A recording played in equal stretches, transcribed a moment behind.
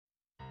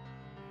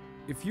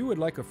If you would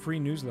like a free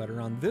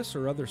newsletter on this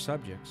or other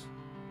subjects,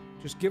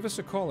 just give us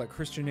a call at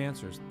Christian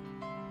Answers.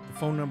 The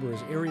phone number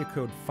is area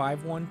code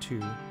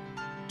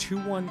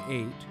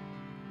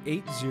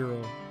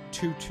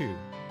 512-218-8022.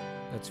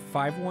 That's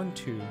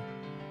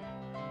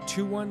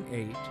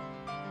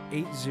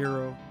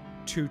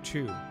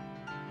 512-218-8022.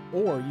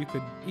 Or you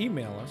could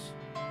email us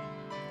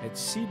at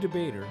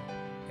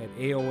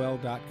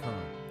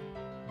cdebater@aol.com.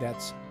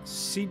 That's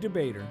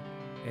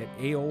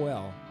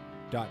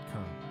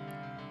cdebater@aol.com.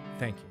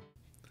 Thank you.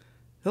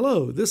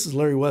 Hello, this is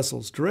Larry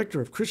Wessels, Director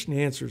of Christian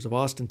Answers of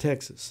Austin,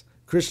 Texas,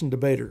 Christian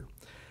Debater.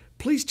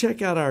 Please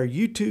check out our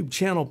YouTube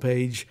channel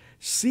page,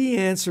 C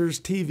Answers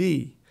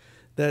TV.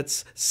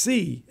 That's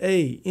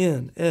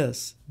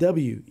CANSWERS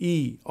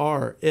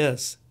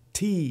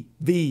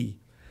TV.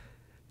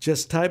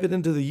 Just type it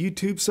into the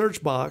YouTube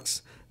search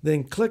box,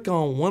 then click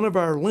on one of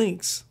our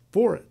links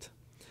for it.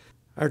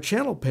 Our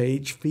channel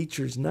page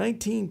features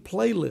 19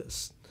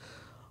 playlists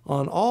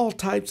on all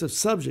types of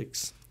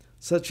subjects,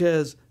 such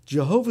as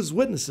Jehovah's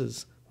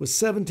Witnesses with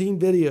 17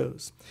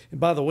 videos. And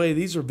by the way,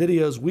 these are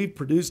videos we've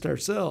produced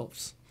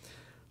ourselves.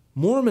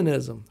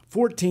 Mormonism,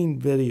 14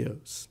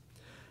 videos.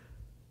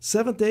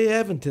 Seventh-day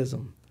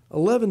Adventism,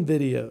 11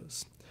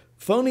 videos.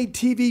 Phony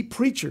TV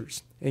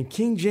preachers and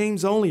King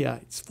James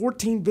Onlyites,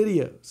 14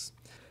 videos.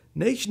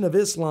 Nation of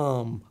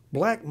Islam,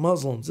 Black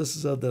Muslims, this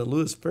is of the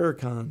Louis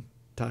Farrakhan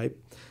type,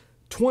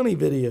 20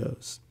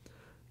 videos.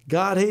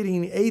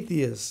 God-hating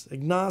atheists,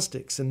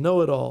 agnostics, and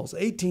know-it-alls,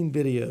 18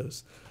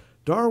 videos.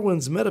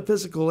 Darwin's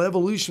Metaphysical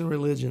Evolution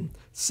Religion,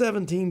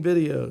 17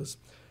 videos.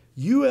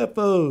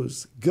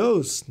 UFOs,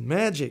 ghosts,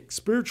 magic,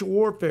 spiritual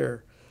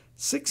warfare,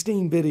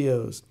 16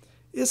 videos.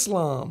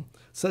 Islam,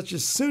 such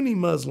as Sunni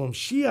Muslims,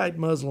 Shiite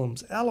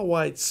Muslims,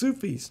 Alawites,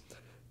 Sufis,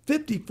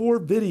 54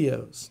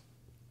 videos.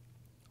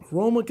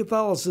 Roman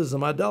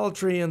Catholicism,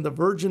 idolatry, and the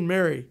Virgin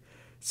Mary,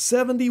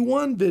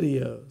 71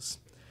 videos.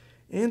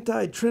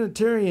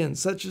 Anti-Trinitarians,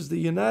 such as the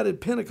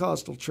United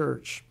Pentecostal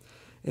Church,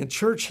 and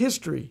church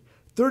history,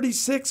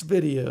 36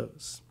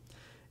 videos.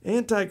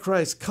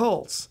 Antichrist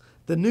cults,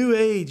 the New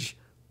Age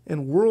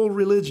and world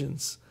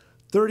religions,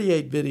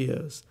 38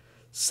 videos.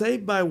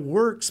 Saved by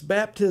Works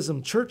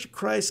Baptism, Church of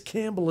Christ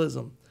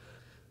Campbellism,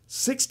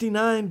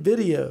 69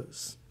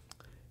 videos.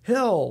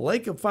 Hell,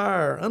 Lake of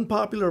Fire,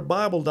 Unpopular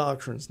Bible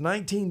Doctrines,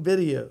 19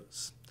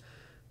 videos.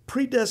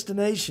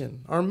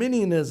 Predestination,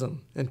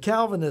 Arminianism, and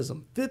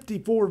Calvinism,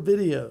 54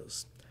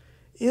 videos.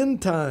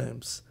 End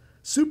Times,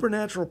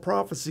 Supernatural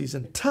Prophecies,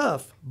 and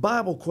Tough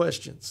Bible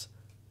Questions,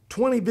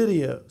 20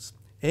 videos,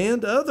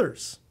 and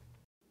others.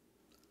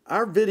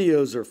 Our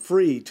videos are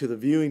free to the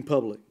viewing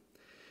public.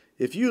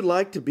 If you'd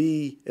like to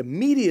be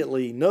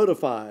immediately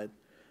notified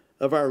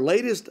of our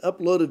latest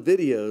uploaded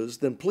videos,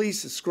 then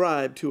please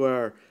subscribe to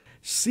our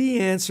C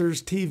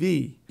Answers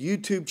TV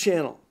YouTube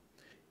channel.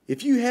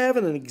 If you have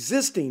an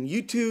existing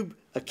YouTube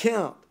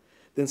account,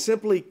 then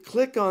simply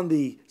click on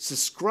the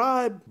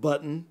subscribe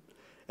button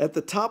at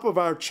the top of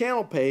our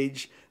channel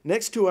page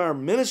next to our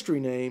ministry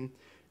name,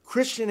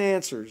 Christian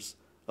Answers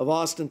of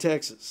Austin,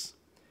 Texas.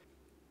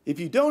 If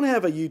you don't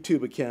have a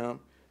YouTube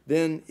account,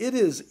 then it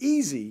is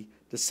easy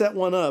to set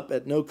one up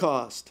at no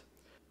cost.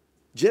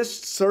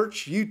 Just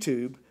search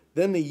YouTube,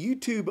 then the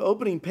YouTube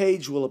opening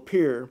page will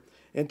appear,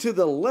 and to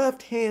the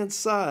left-hand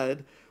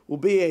side will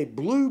be a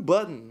blue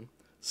button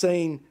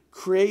saying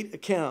Create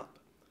Account.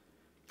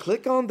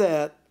 Click on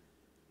that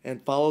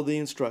and follow the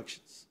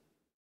instructions.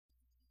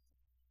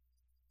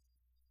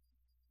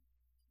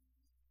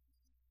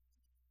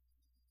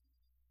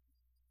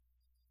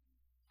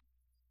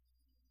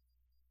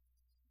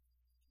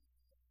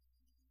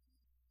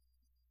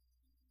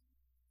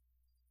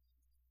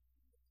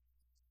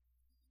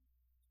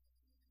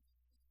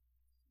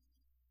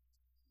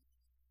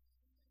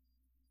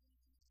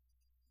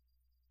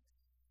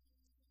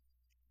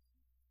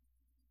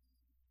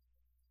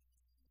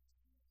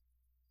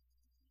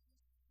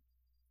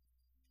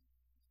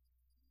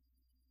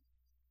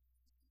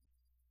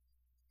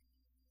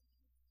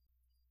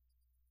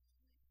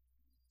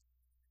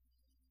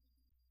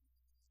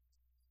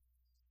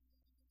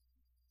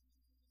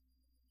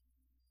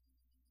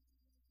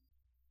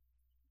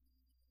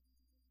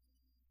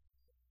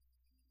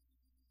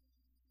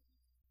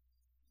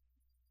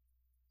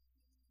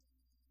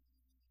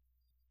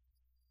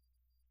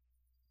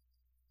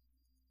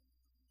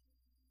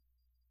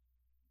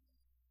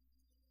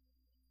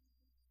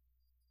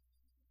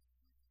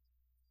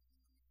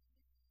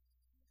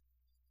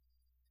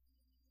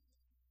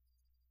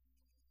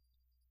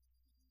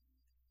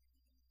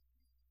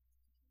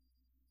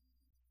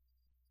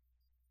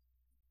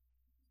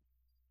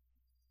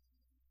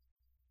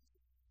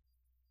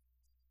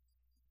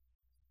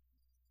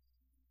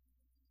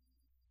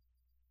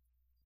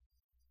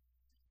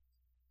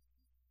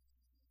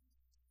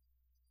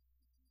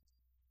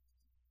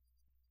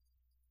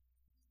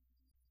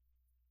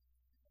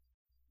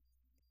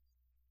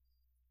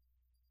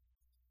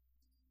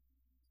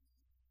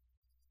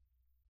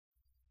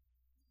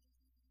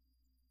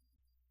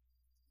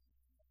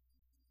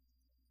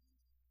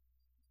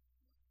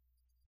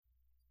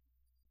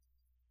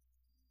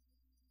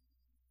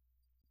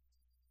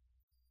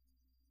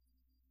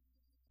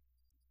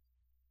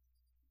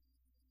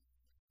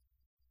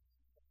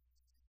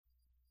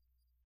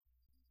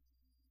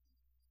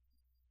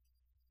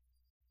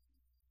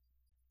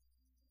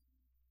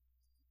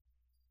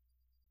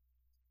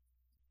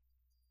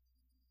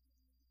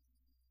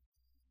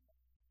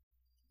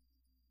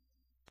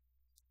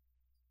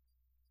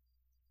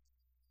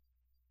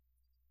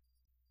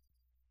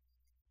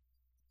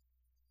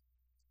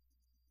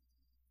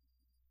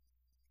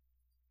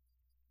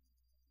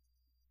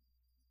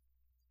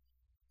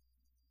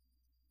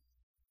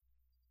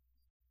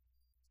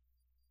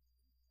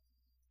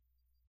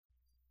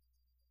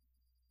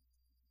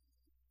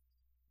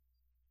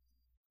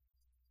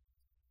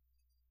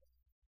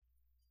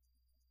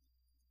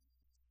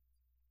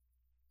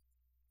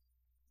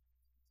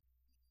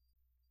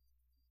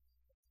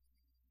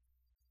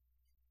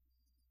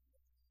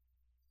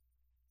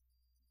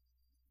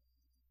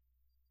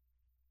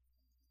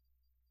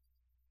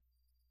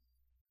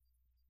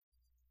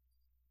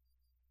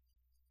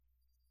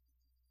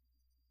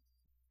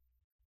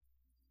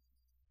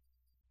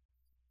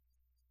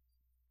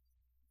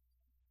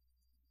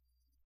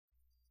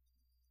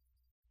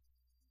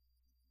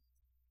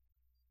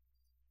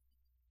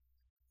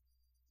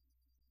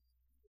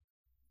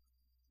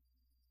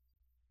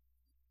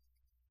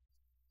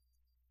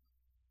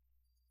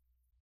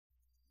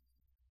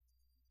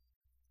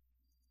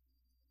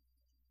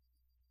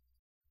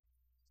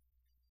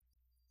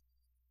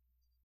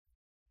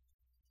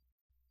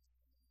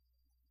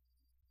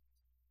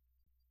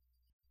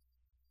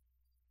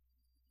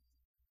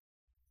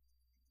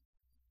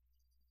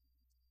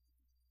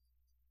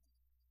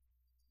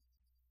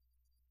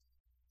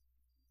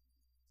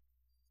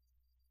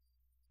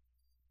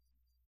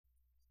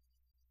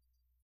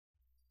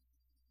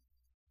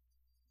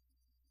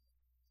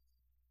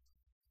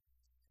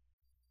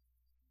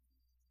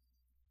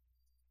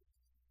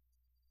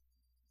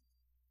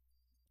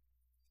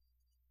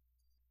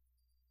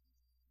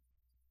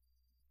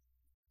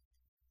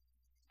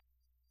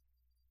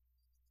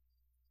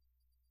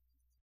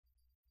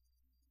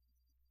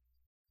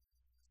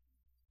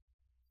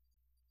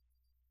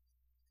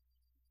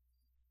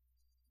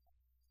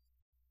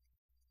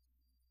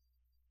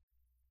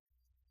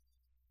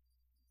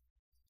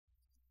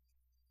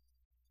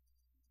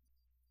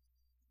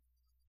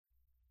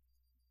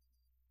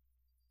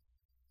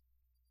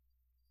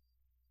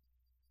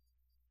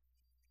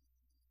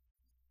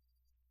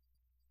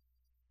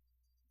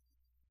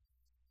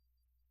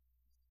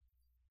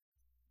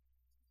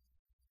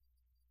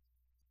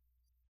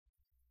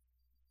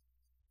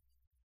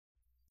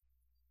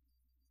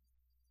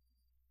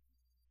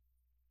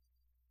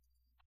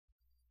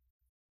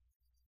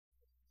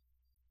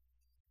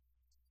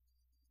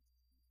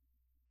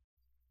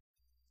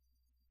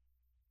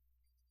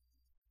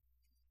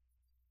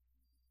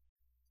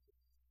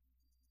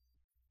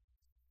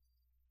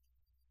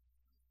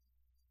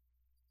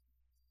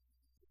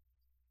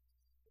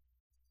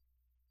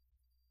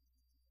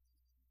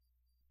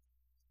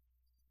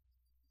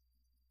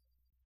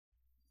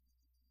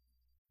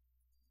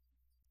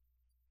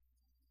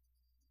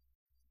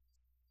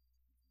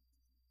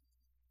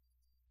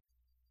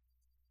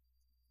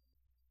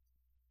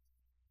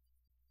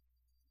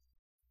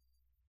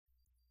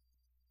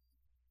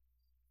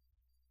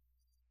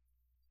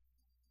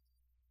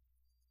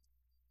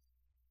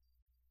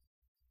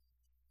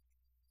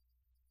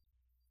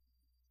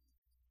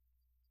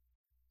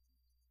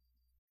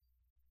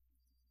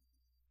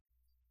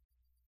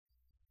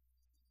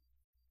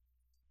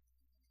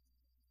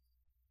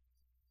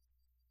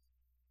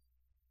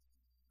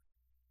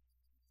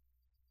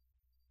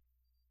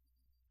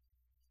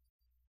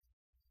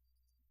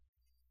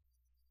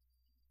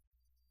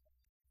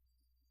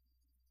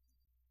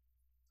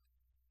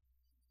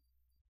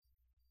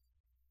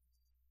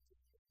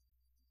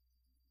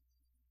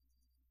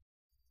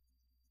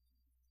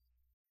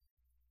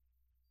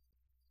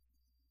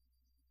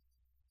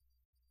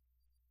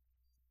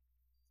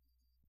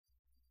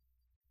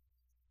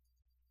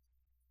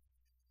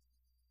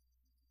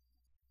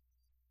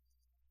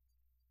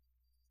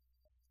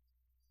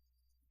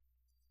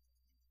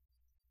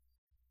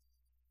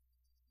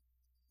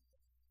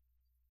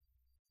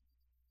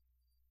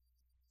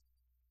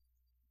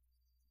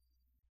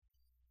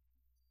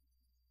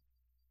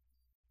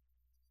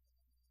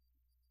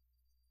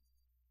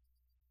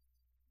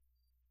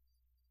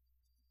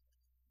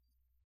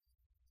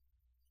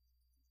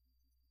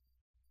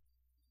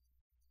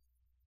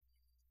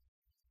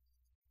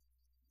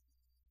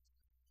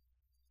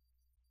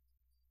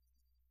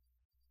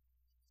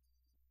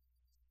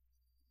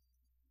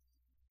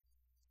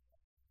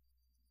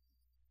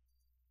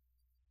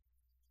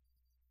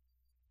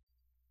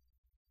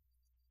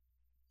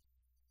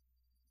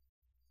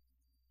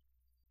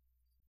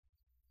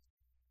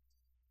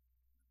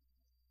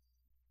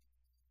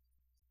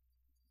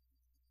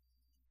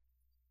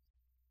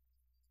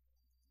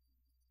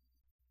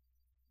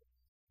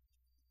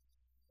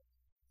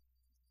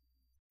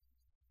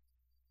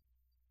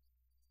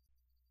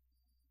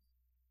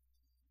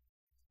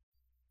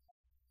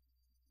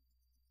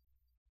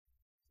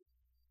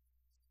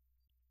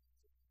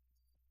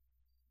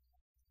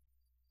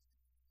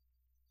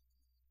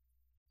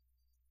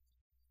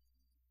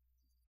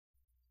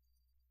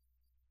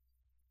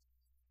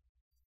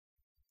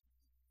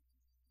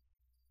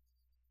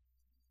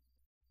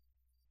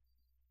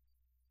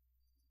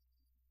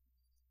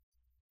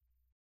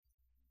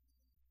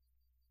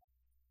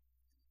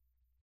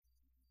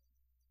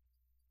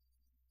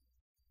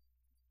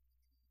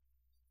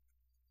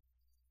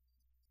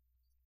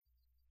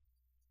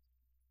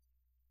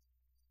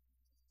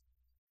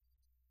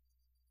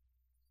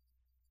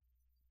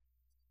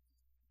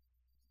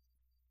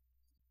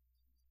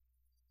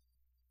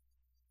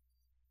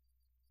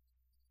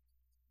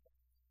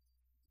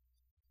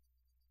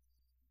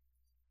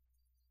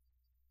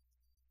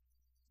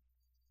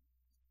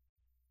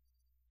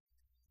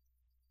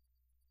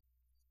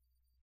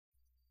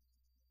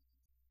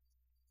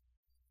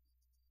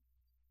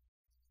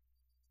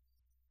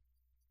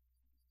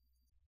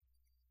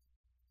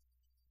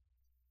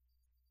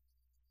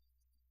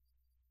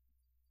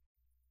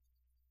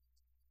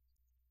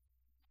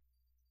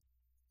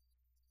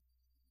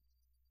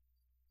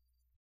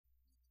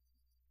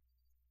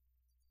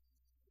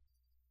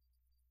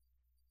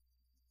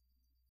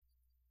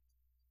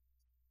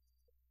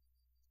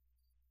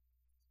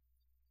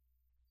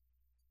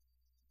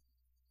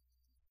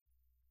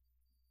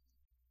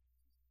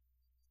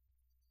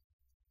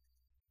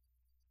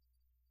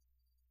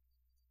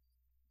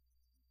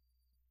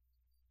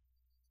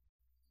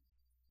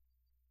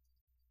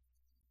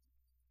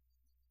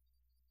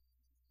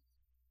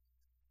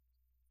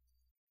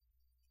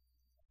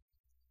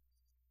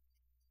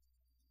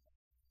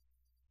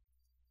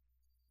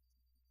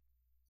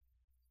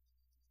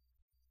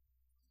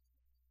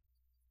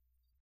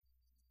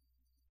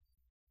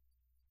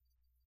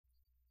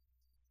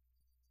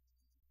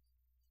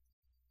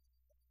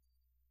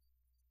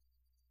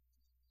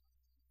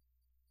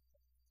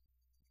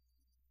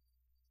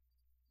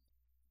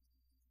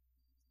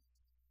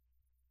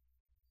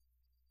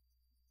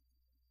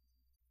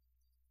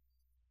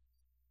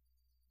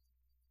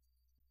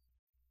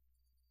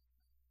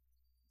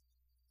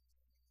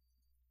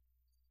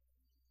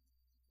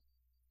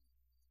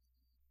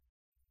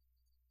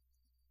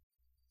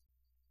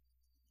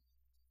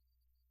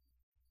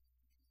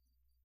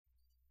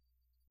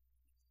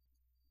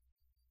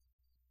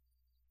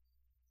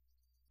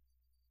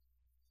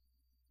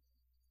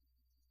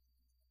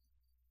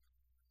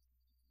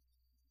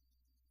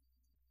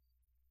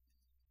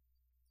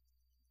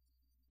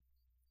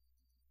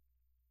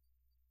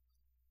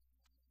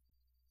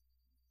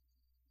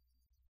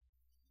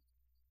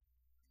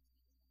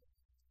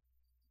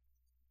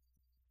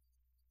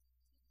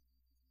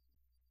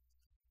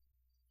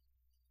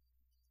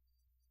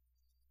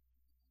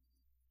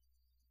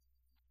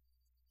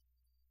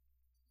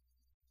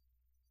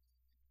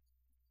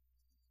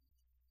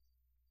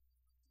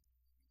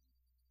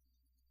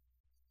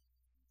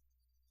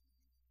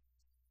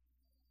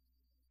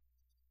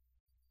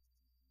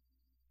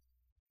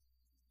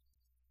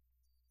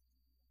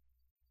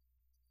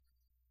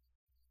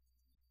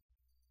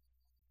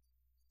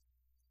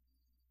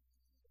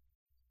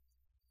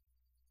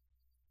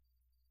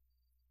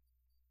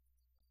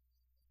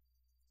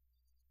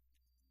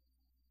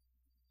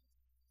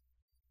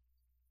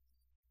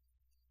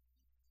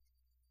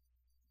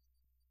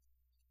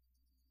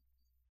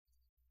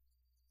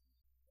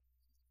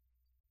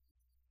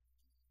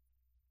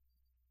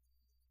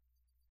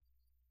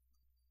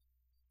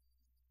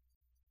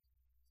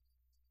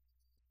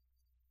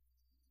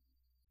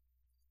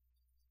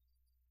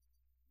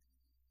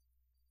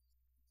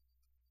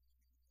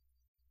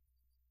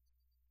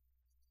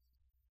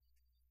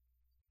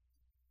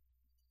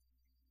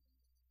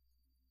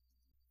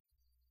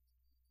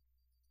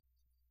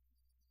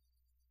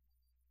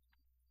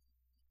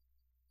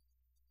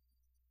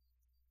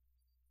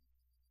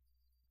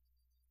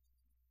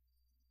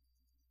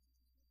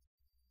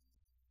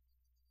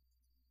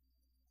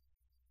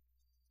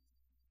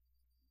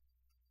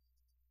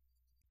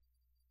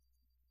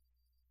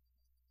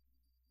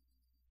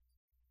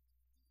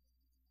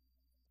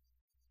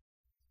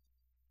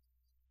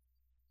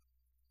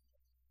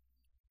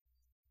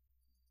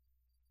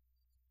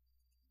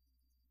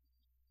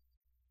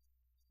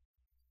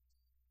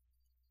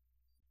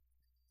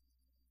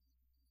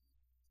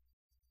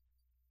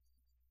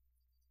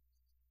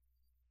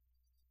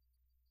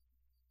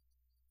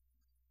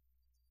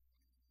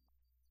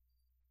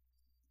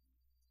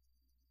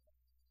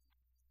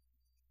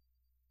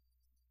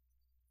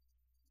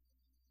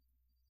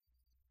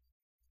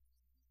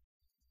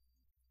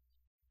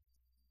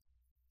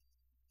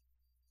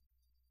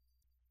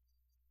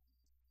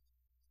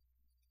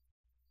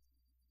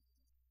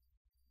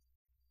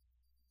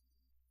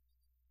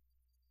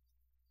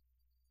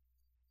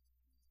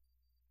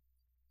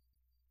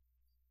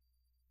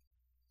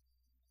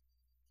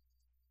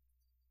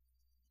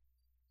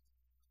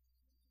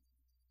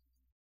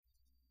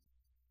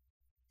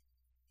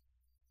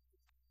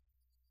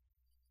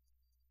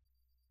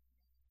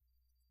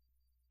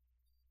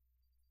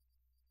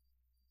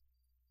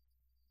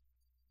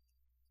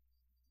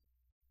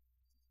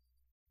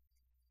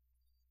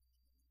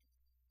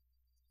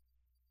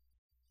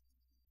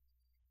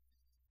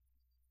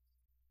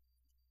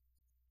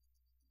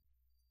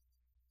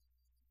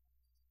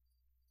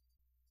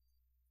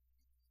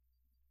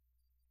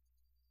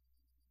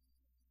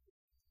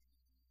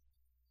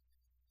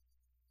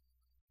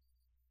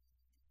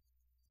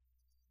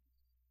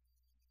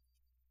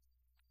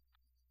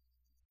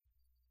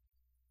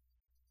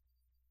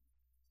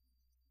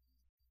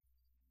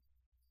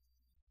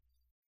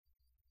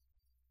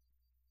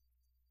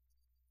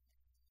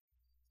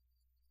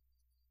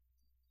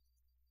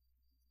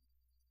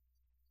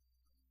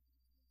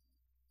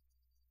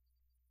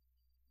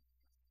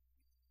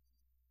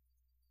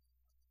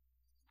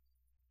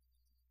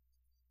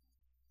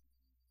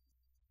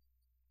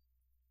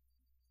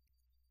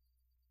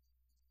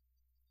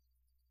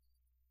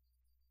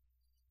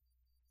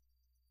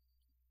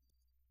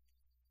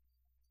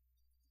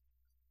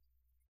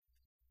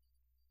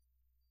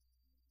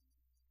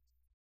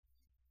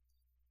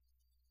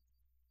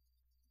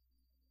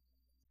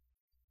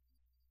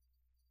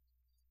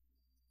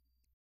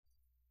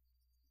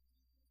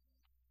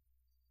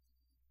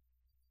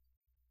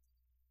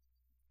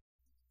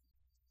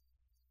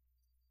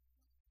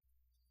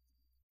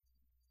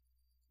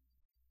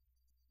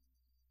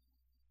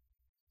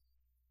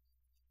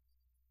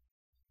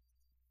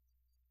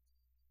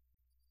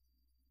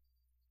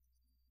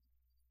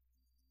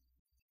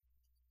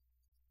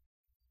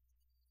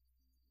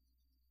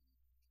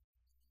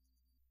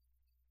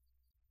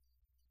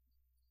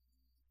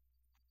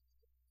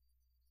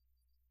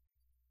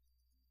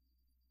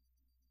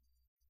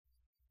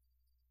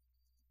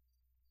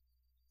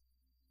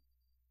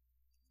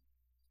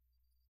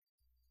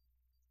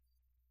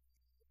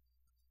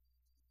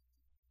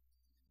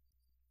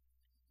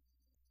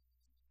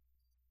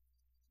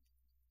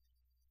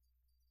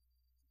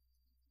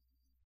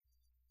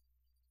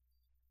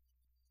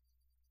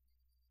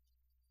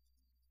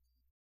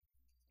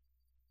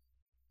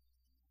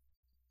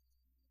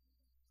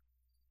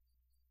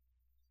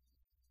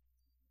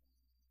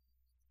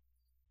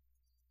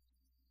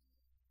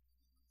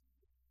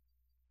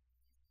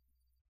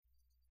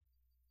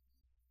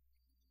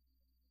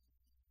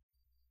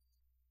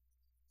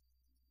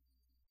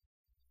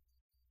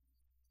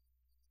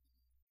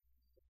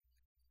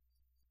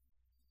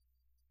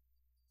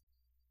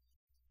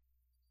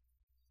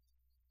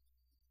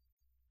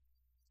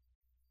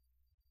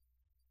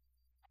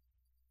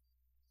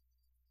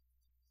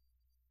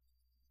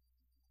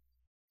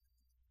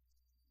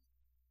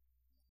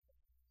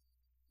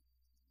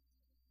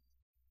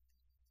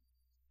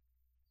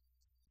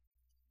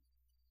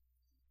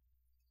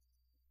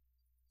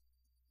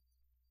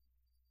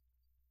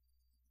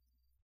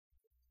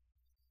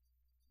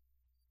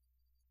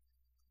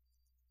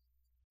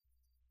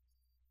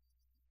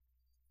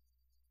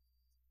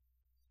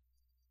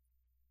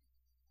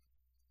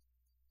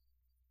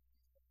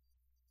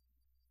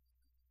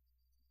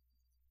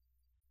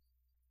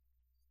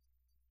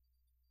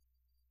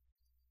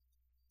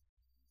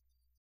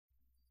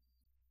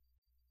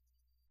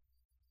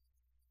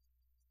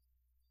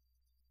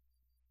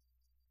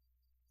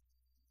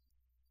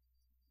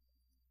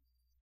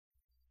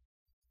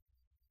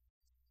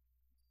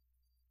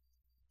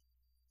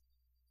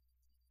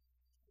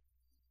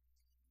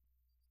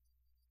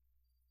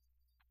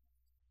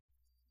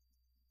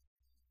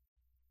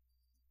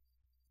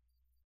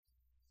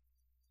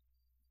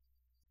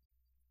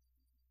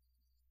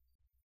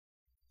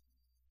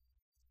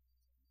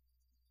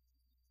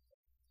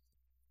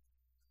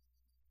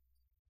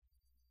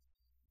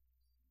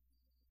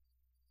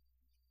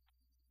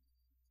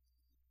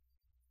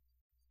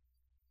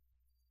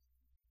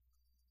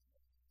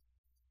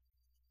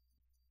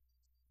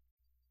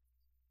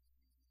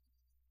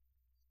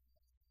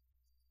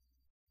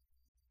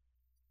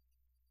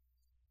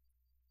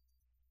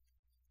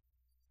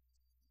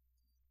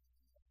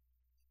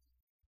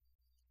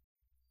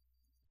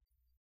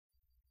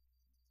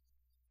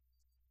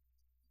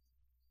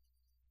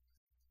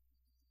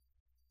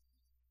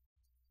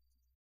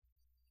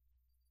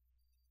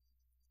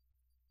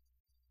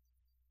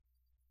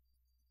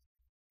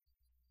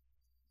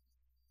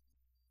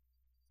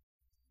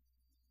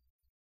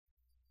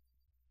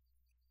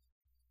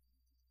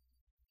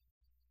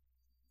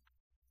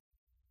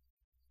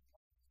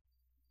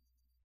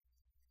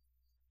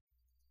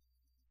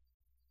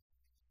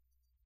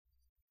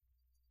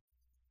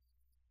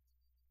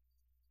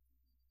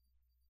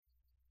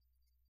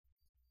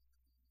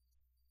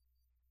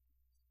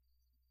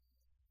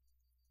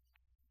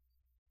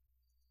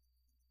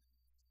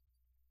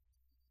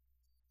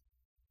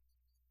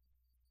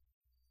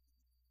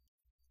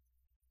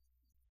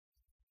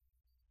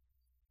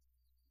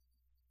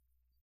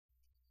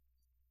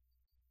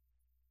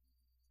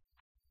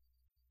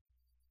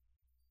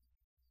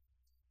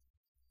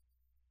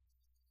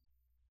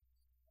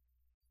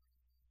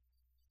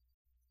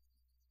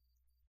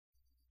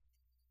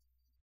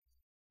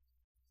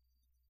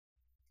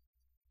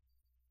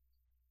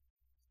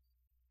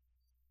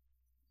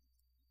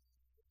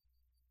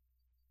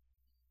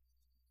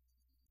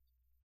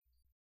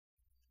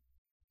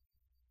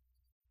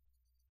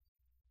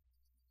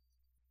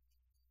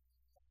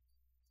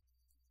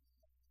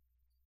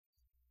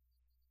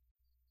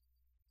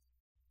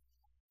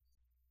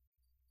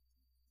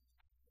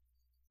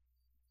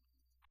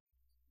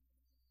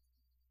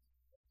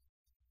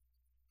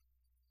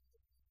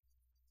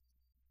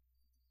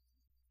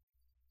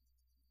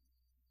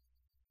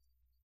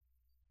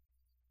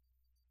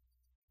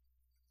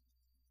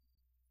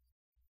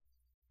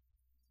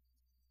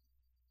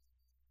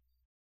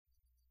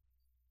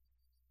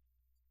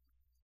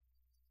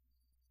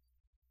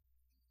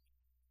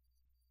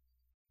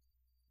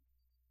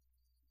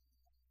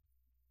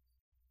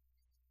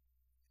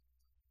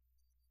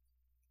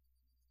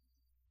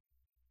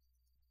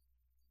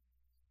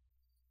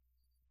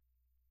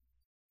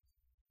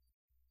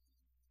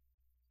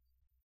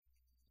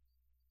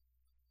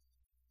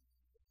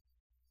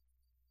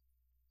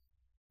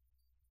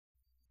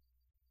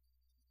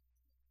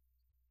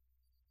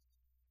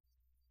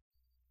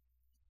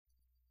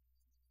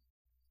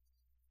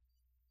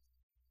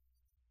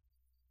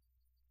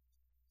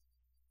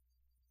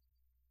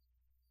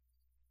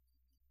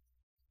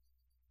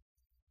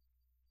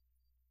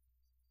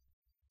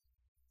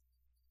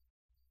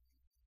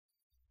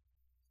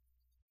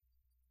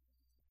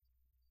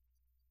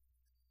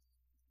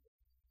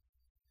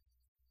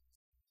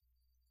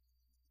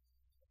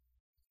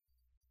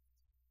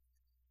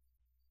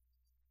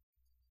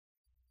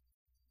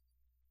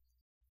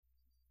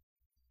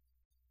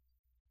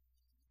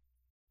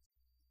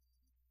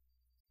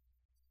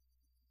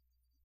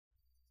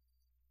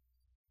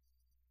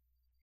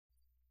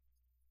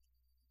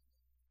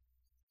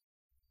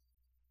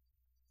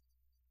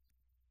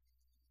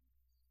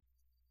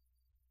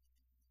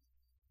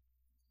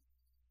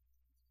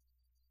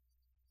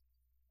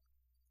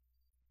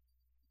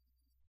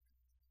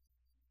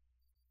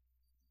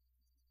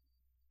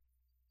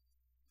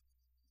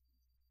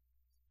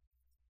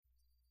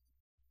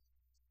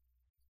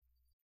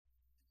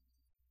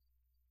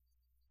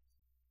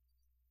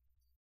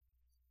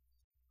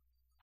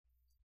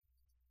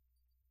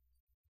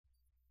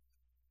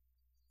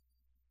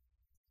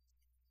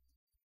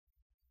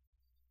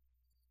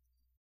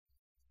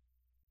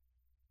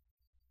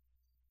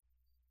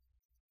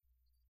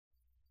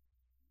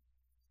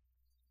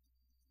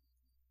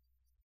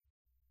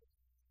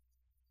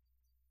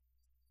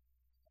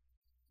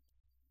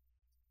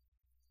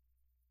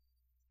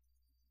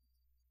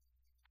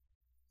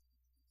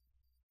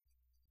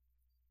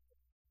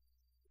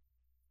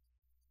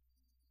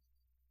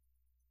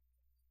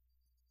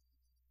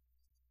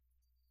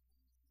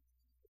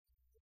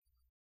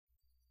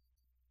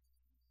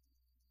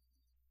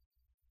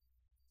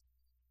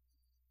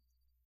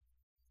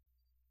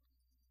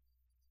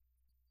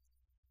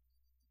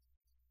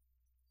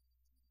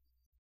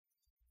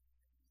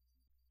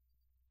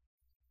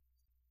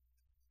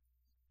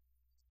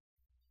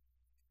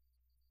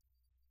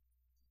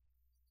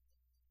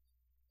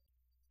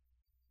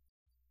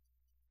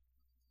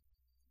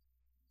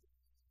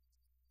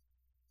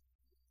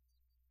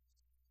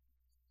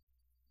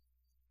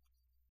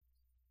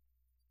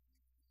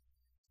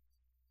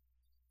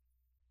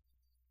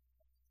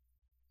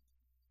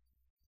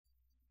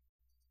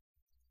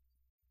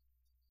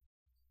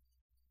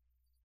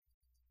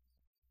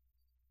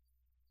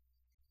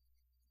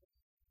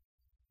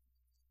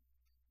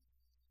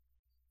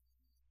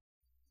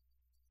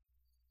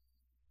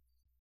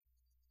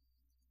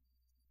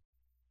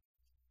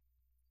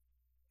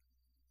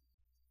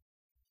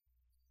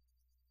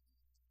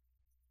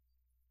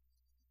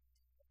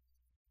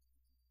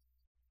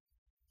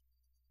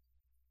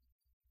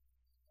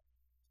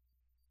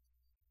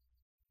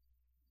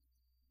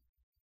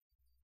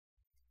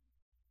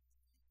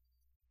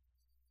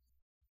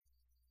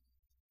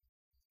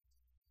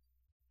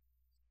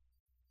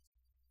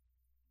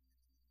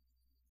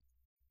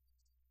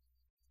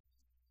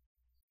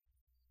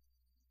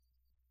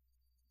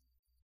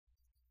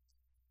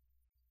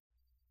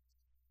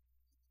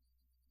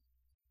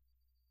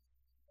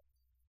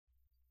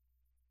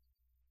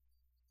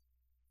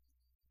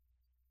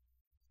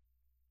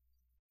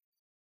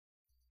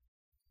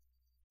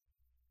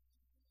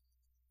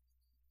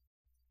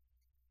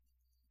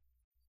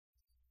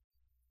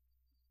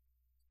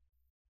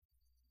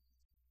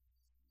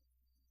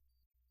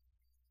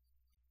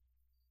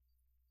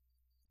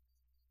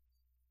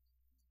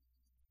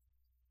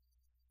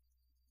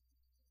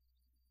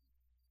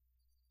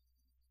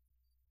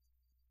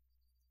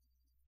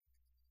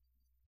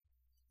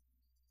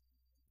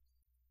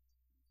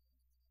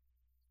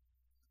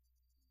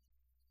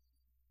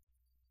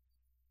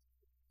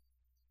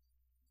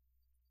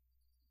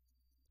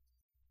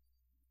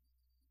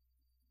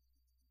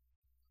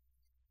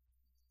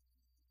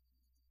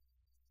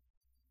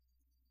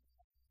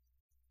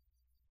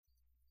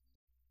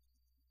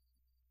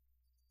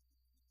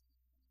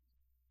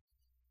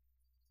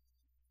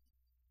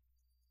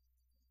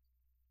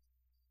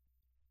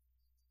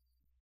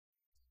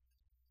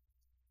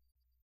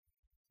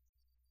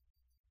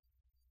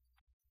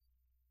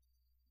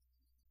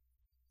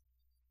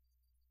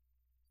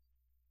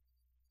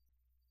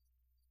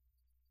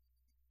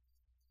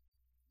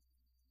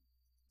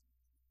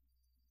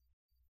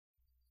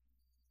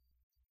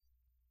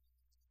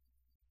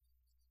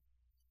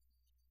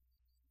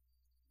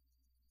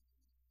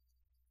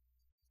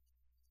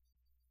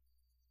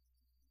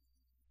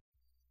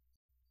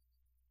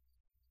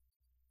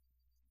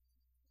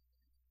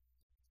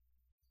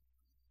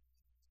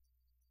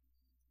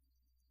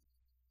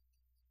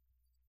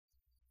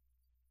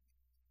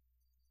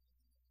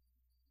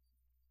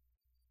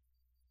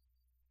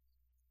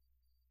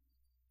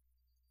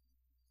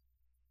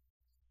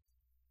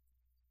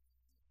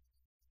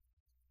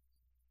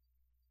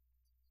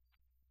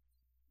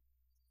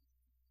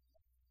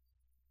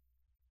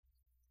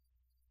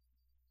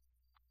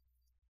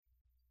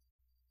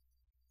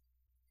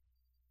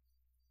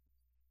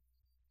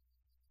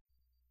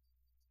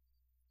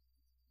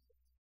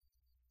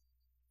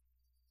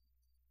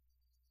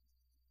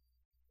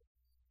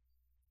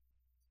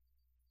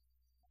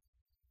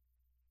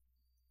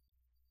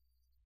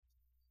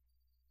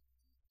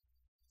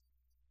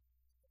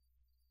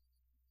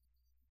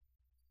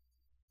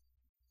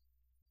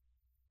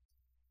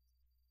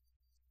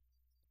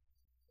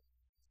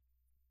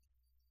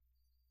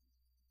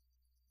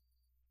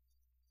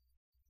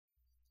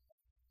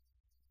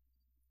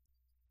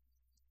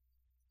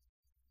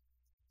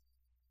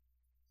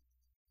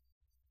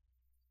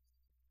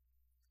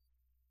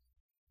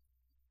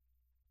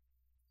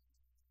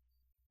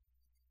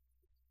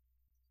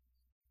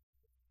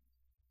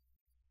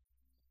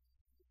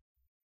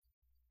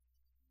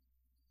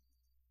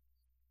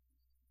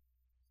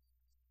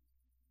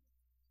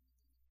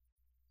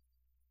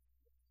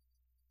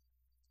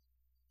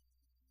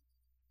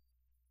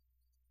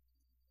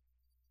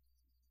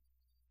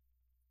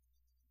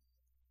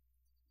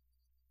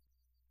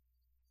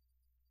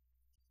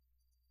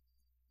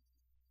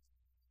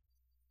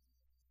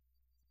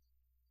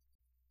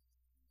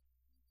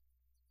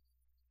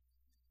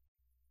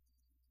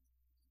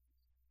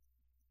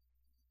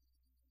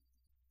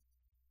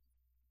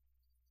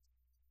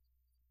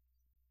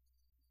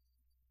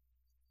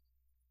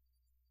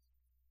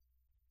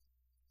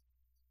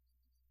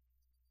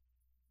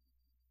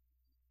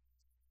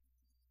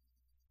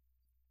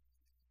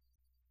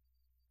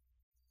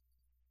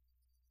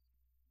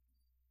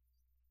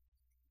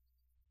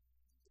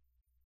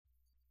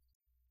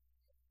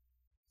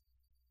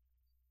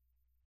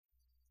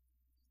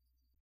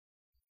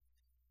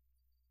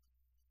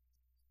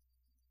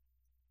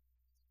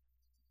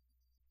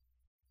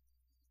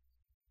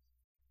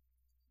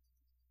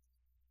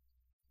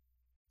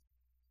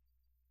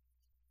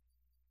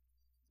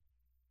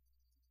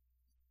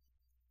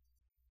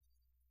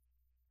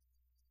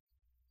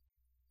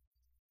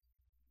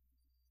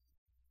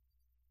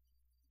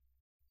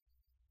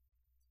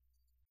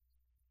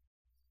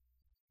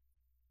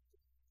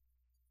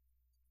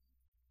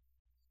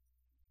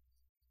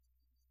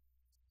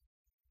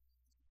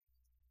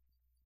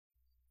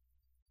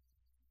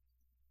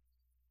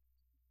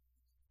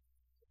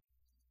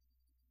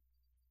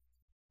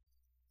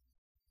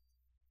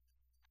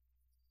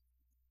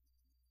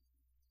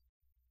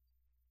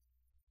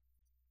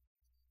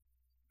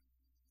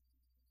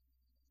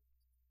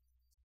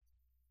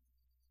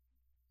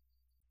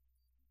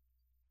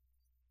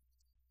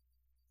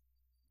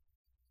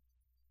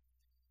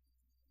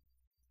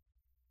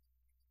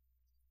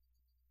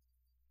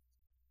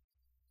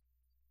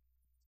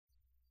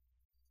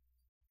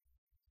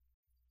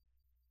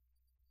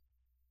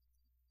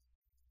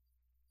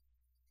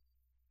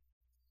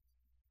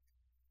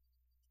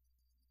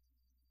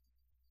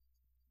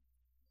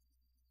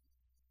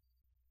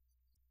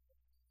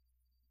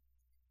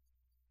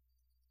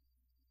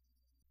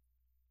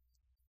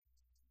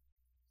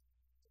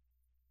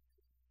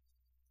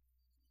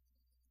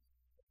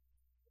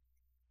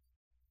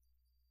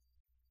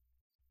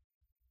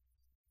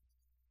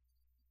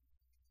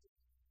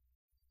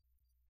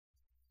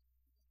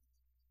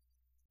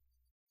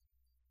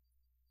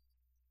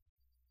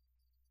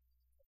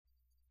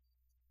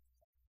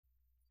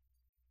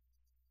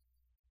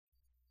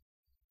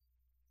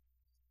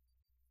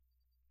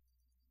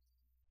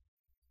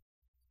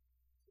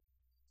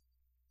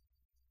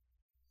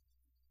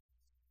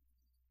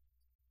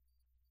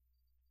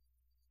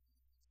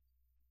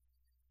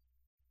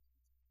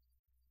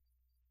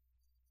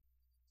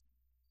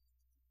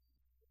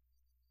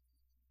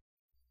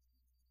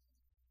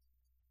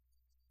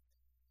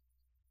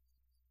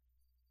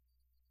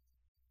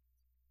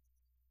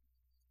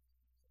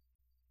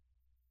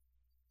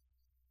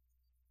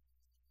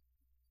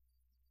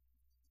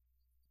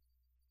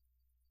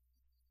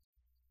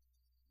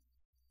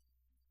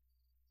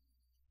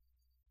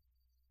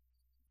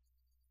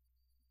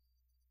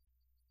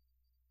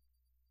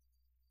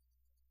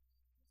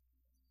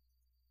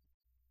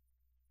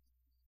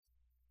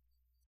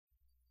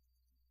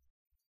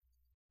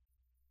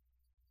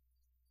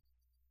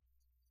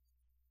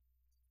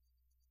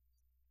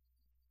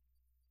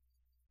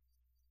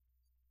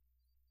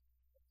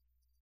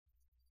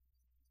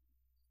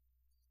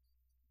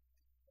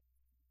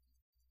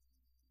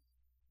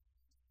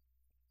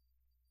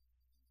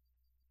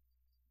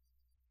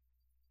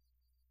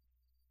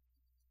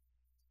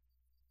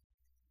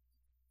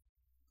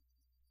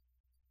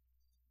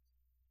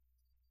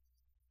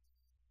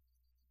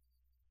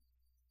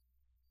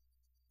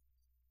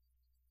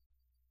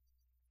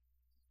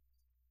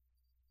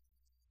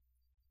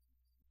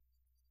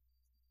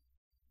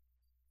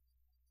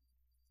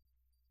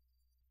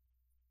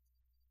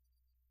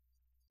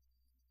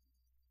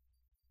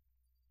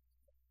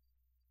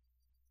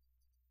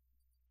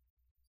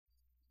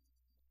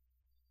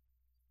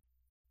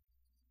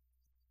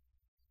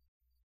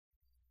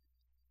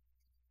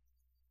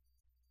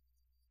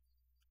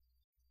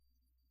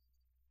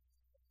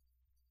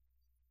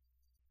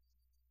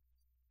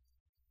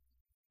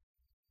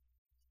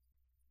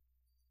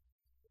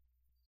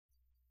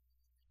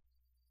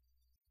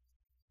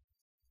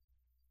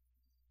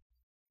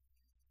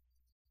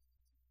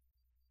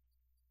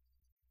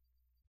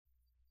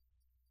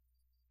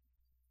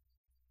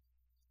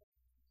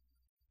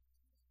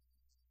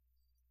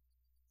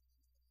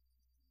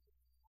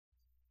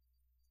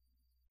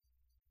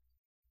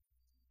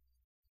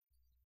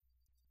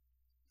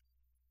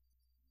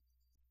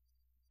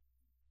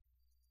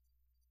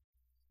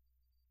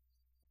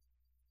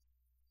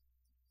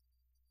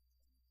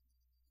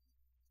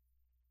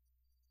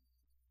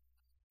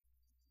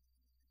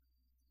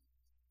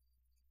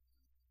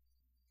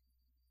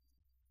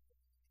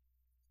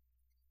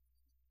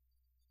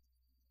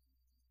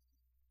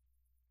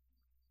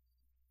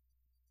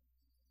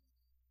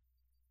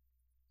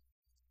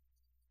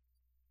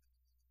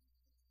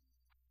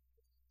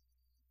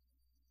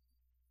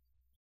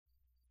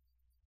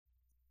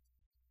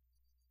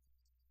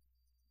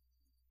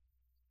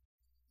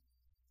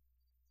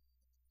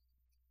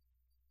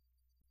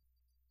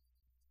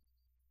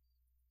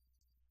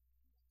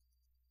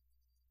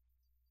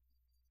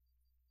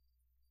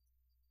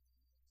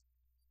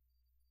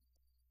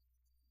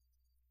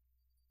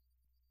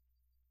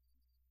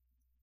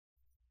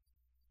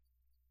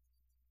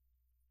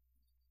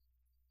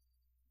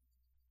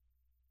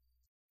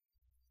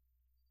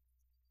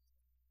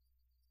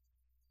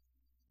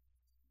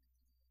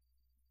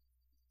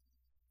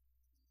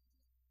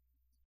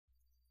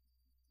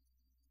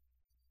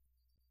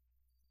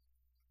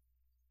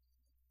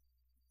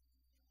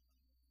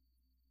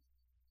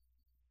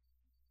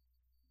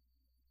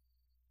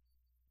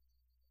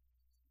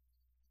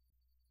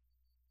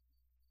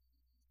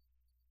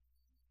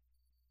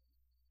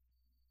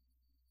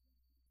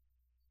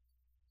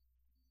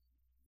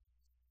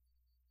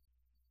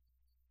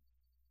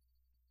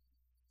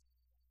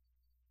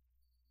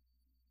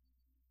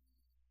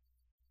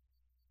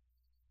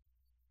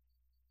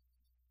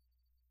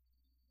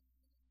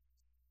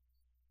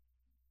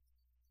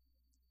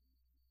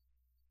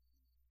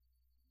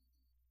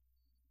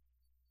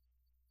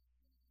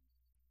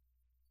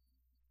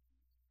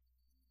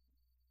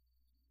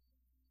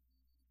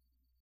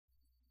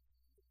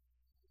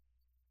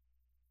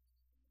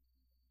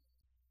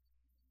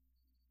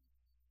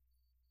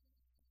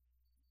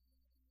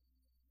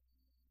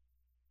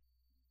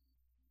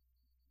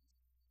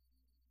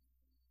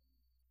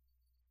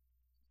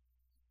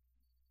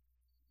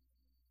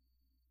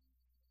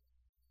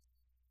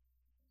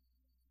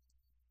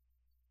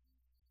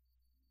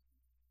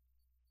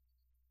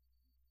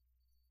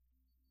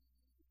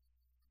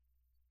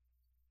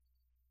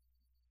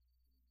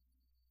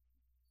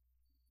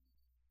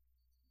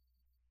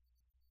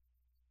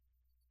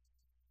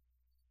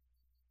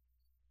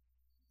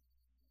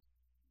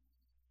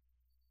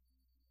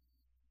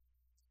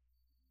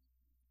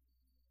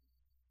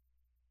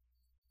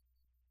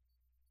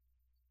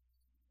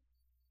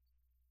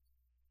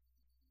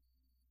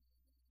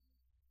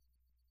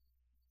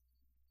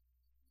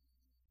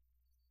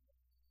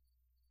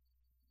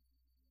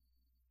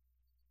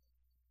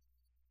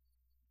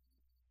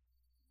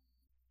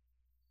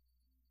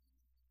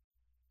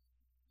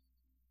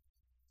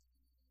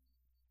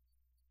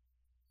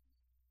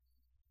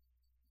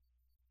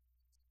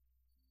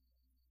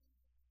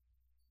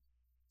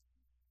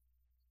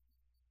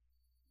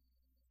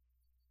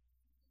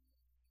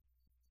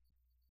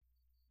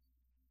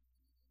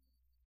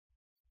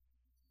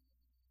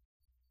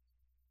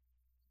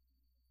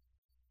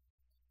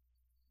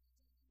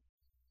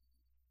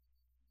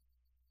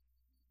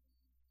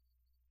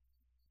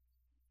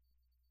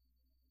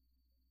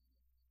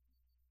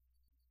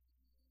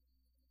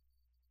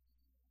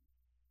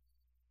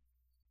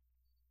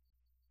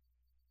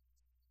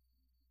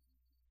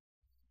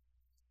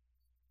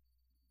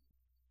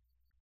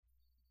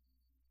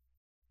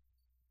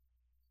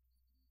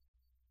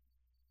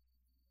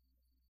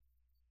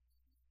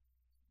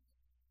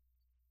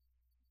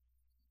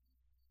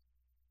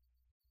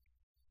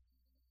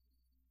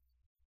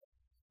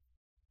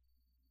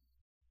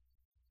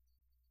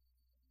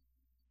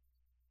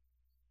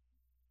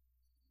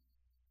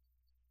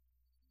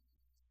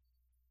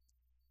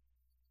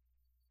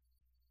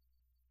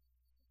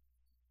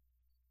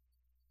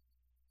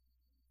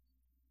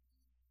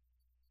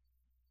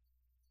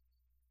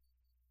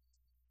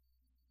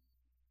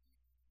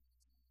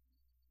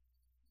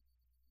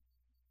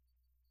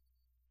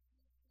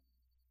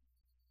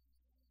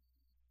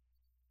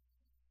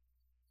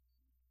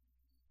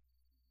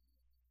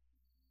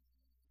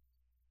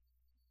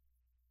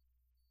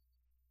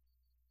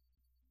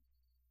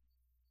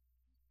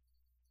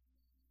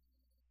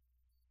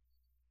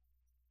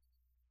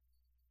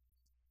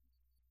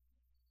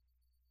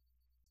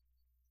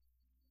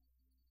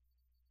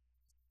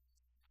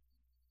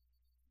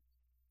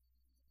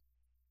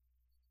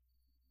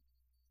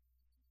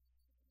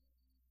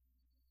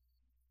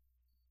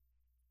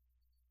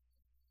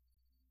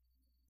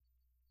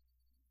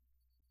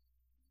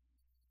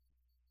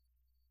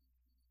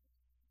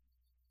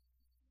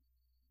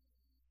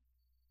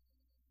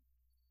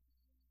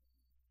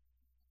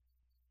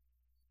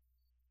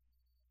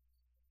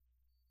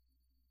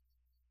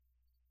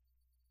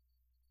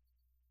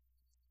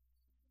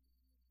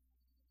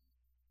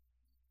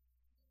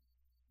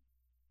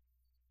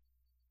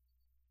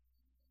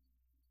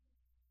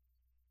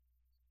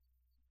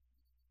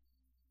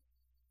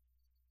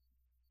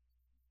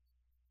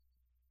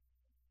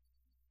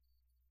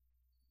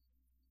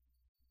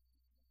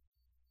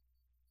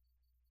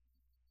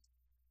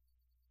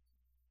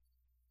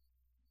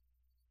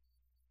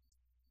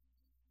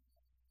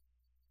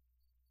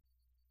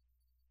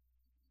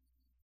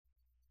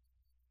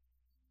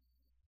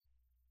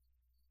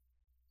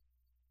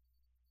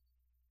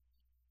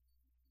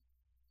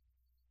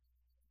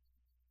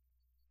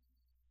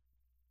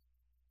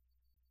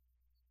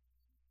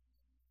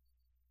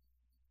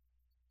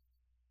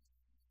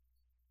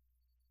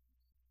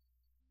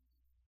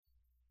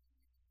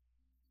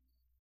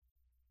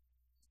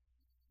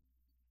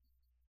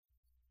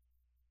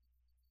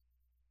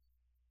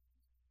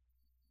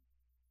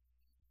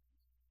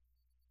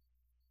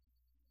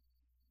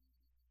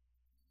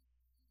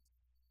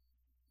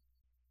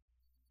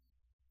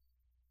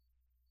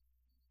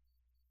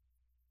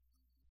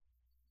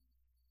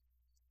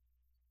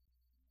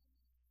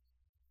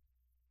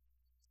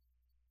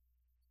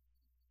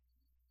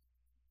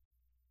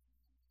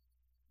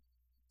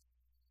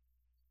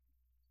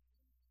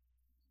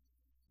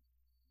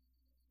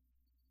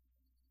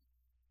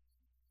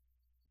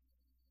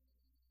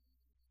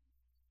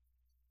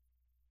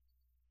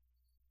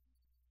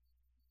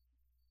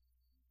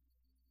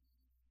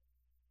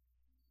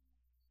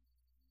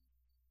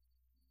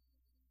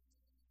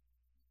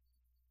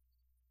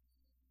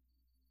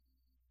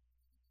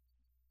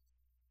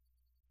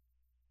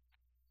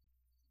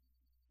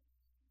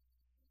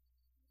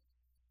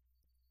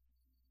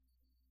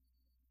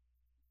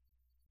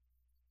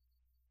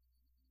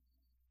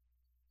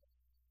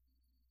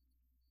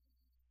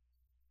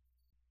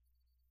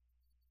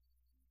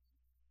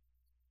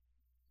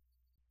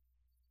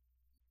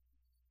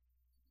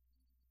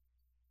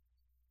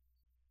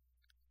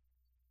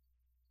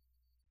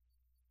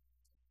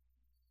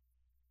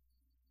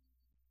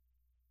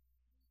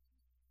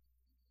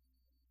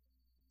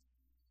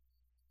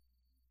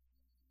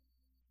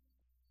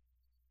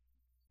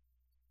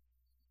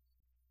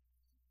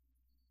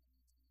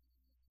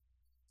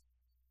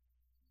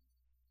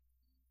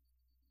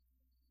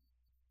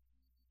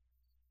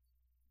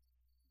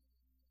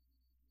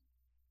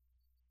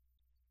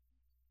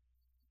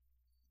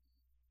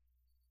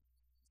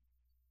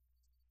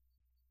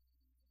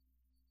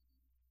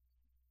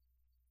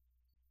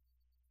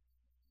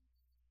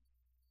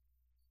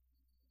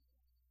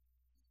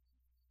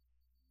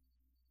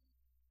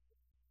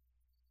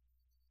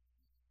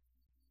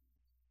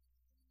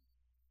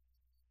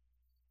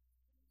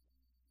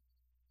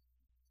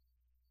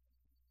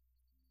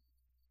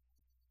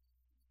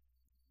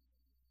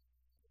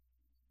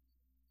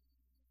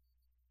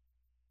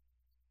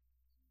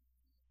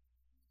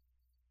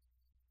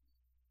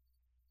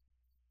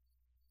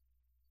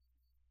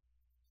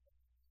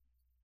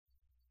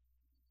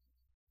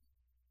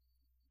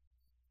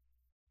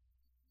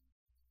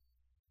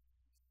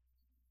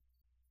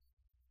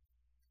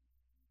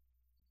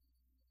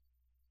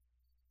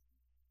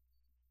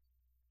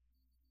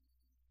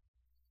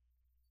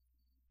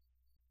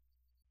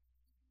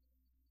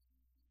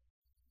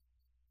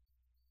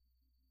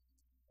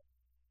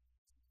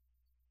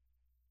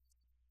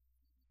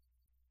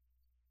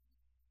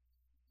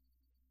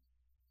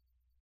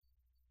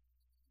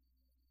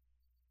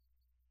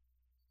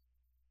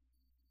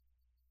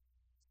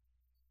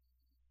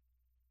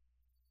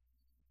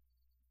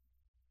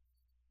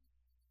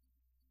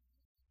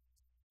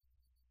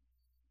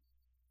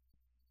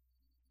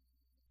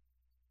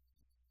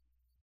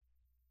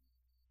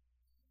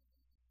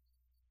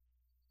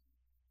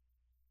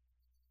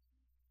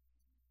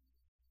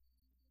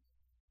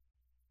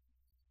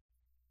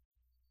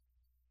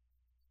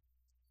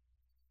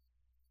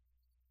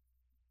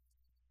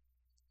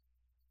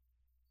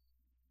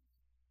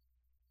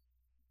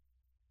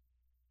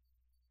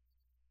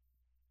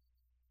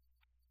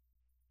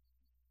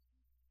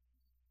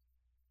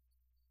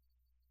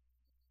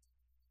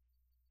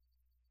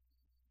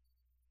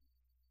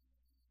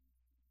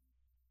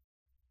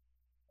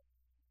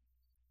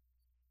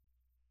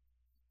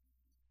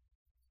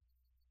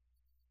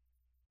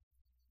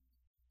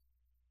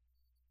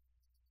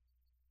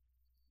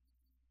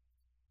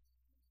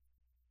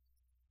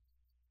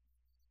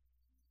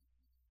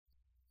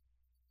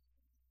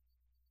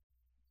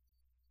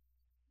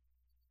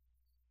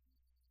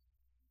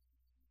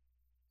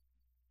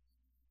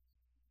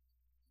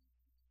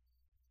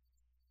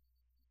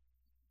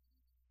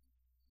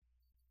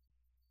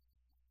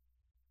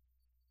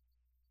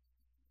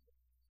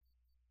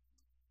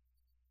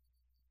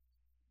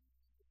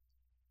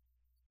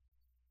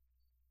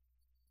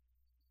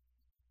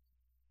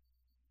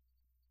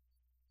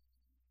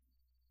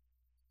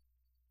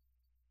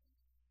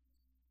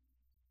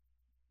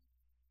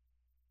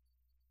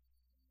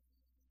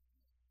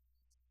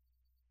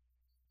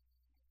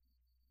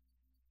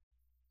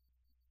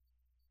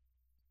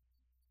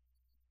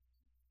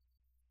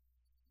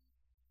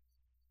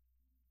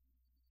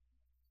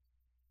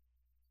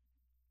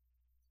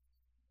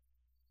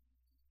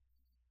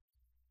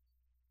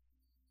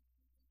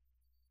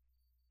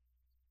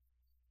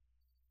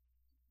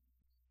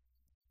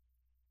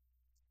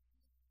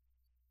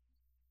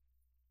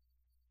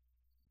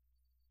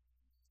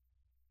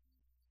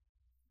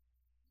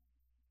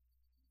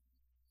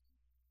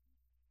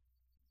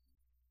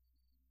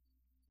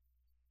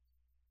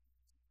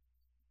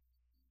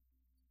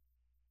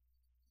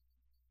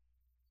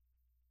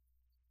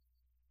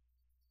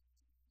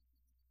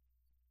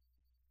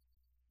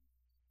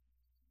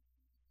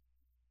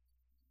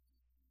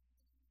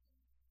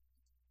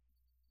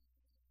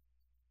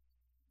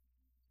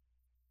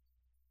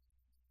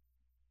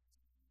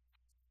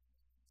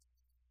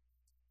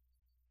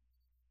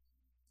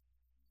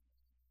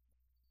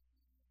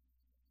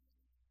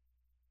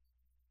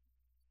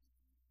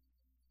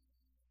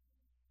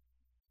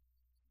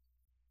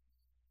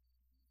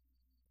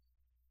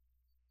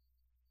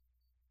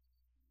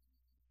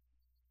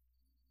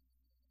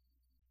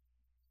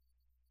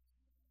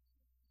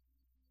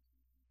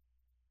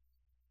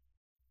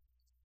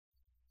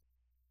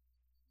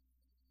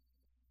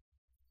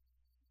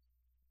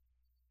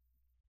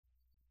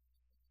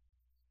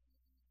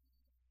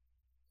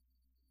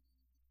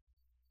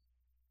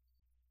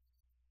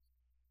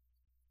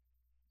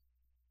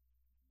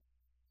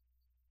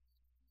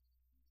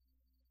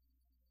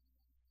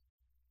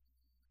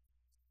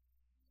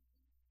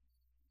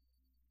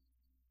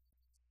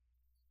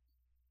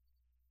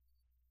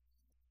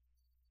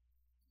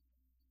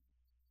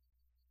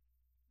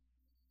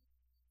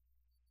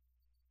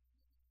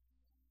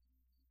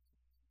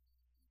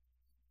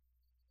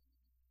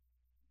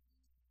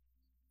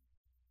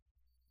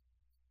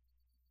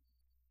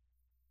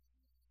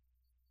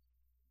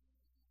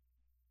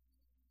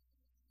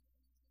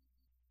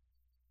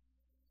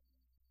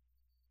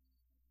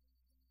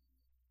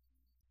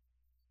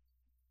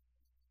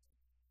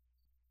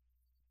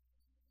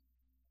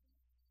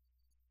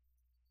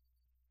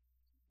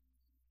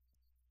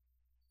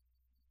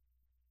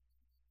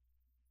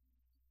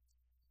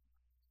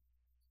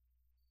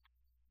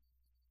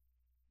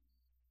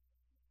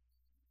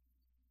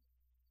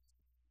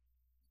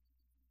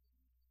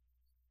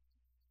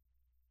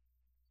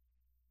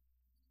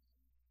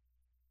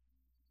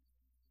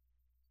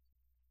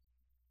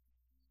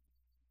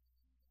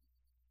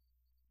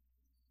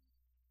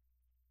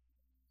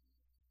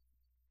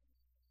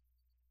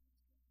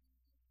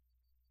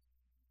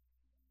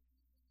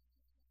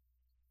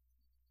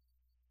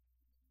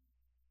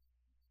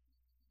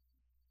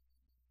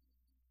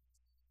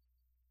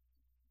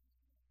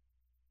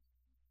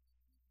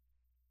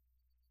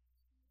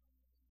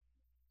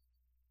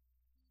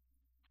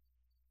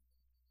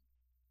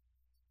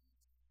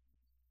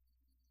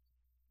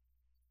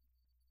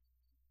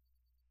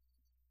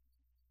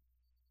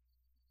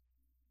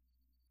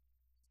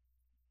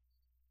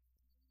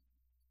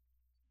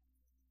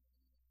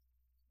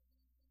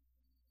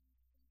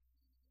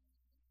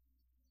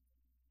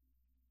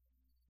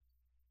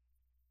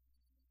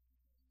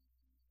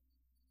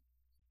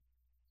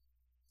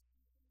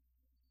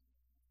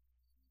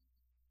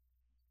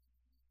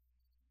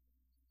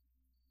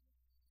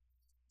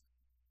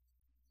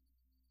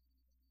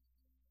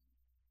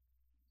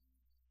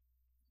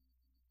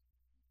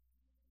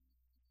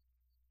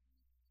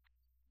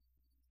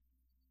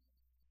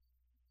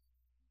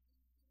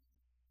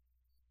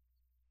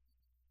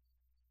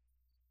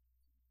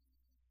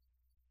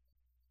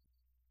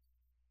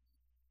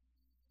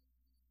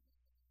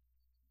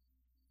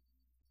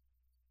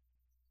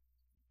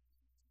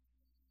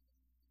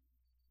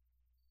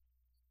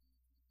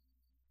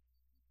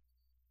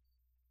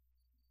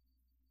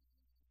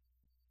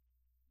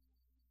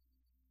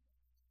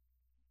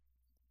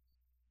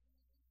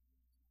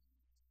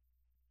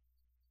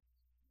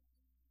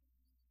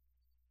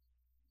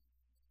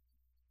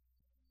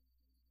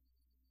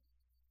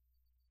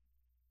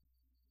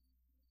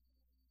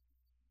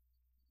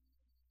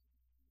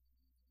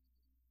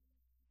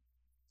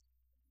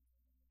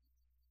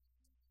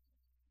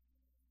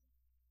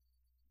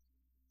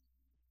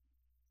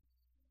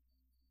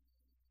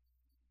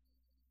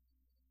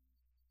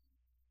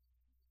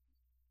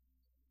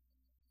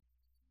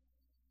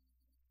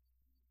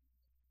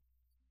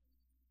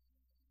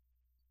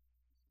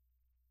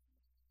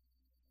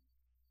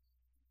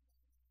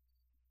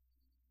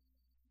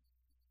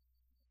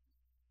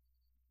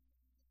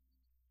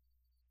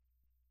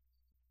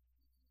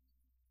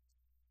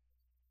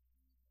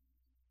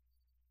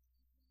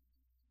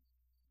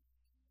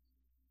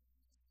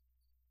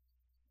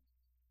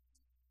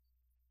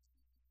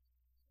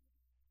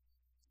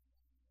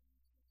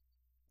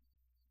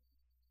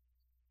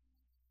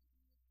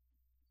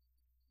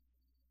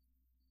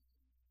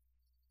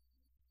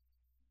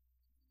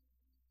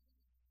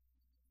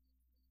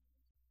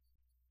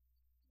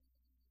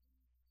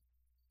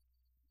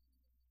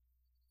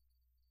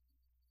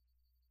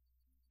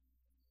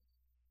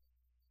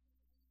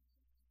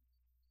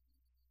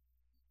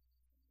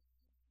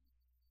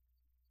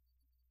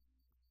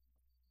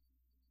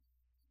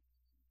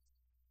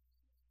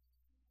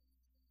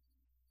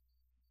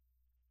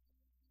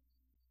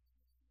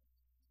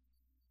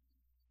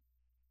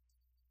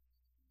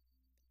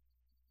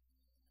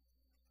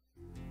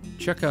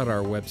 check out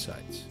our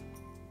websites.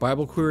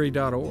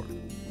 BibleQuery.org.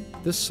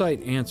 This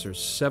site answers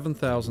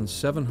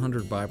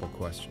 7,700 Bible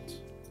questions.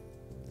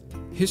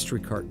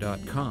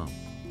 HistoryCart.com.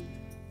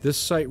 This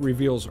site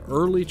reveals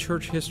early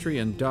church history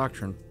and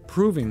doctrine,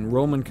 proving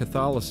Roman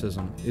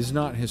Catholicism is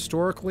not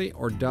historically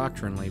or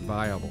doctrinally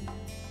viable.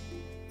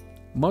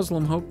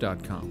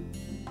 MuslimHope.com.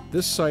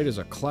 This site is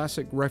a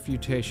classic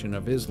refutation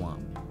of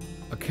Islam,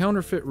 a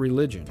counterfeit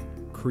religion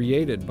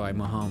created by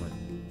Muhammad.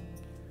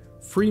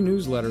 Free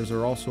newsletters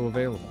are also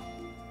available.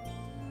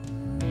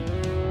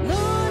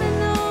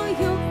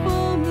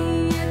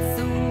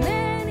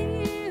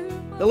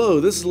 Hello,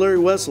 this is Larry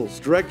Wessels,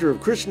 Director of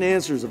Christian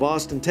Answers of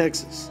Austin,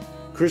 Texas,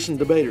 Christian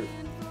debater.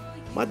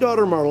 My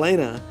daughter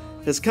Marlena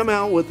has come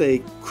out with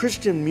a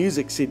Christian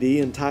music CD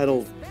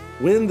entitled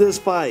Win This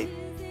Fight.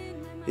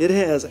 It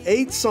has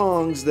 8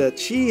 songs that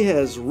she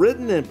has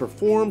written and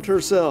performed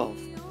herself.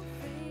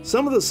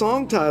 Some of the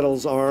song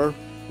titles are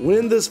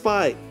Win This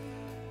Fight,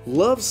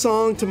 Love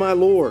Song to My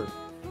Lord,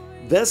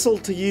 Vessel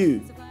to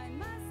You,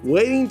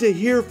 Waiting to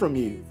Hear From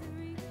You,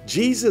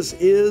 Jesus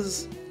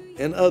Is,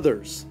 and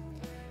others.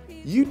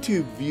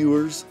 YouTube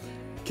viewers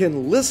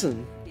can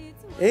listen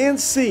and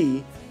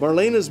see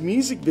Marlena's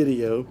music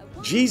video,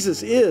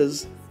 Jesus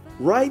Is,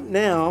 right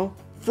now,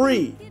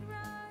 free.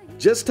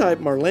 Just type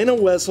Marlena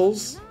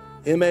Wessels,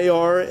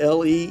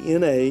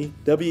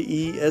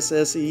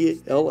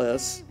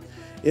 MarlenaWessels,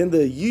 in the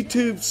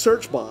YouTube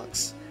search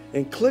box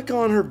and click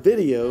on her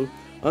video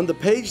on the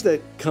page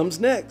that comes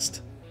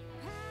next.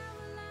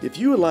 If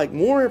you would like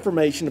more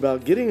information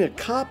about getting a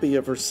copy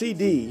of her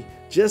CD,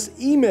 just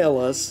email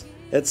us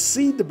at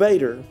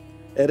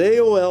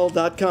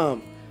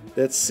cdebater@aol.com.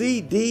 That's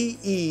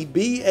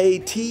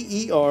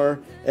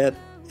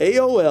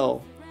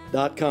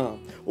CDEBATER@AOL.com.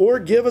 Or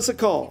give us a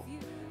call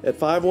at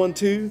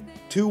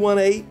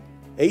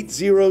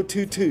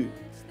 512-218-8022.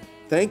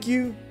 Thank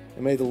you,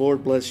 and may the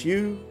Lord bless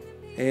you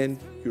and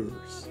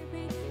yours.